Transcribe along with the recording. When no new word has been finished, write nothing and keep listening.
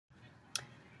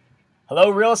Hello,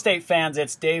 real estate fans.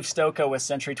 It's Dave Stokoe with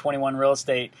Century 21 Real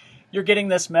Estate. You're getting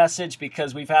this message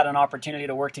because we've had an opportunity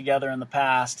to work together in the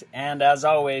past. And as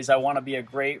always, I want to be a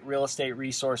great real estate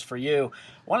resource for you.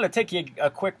 I wanted to take you a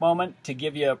quick moment to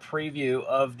give you a preview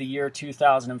of the year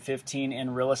 2015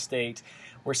 in real estate.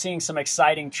 We're seeing some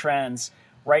exciting trends.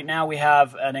 Right now, we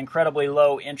have an incredibly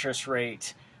low interest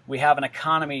rate. We have an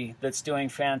economy that's doing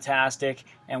fantastic,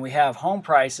 and we have home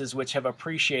prices which have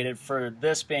appreciated for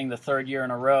this being the third year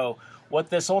in a row. What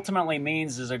this ultimately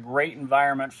means is a great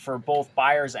environment for both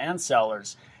buyers and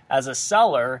sellers. As a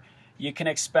seller, you can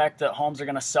expect that homes are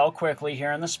going to sell quickly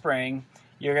here in the spring.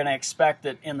 You're going to expect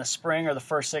that in the spring or the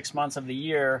first 6 months of the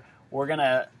year, we're going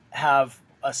to have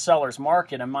a seller's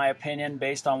market, in my opinion,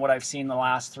 based on what I've seen the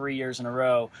last 3 years in a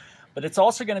row. But it's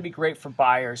also going to be great for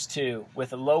buyers too.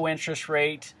 With a low interest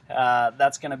rate,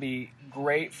 that's going to be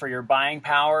great for your buying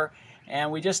power. And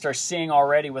we just are seeing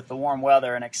already with the warm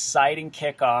weather an exciting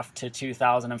kickoff to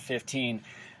 2015.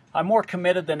 I'm more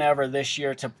committed than ever this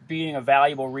year to being a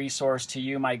valuable resource to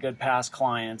you, my good past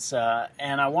clients.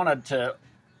 And I wanted to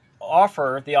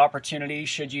offer the opportunity,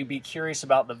 should you be curious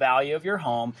about the value of your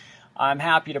home. I'm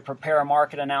happy to prepare a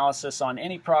market analysis on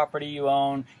any property you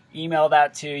own, email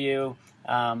that to you.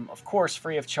 Of course,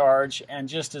 free of charge, and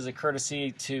just as a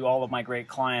courtesy to all of my great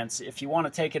clients. If you want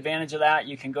to take advantage of that,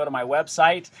 you can go to my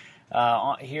website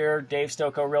here,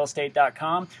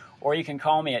 davestokoerealestate.com, or you can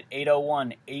call me at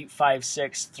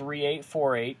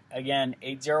 801-856-3848. Again,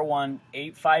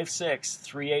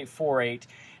 801-856-3848,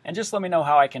 and just let me know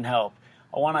how I can help.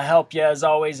 I want to help you, as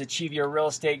always, achieve your real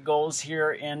estate goals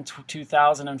here in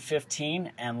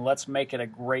 2015, and let's make it a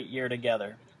great year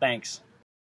together. Thanks.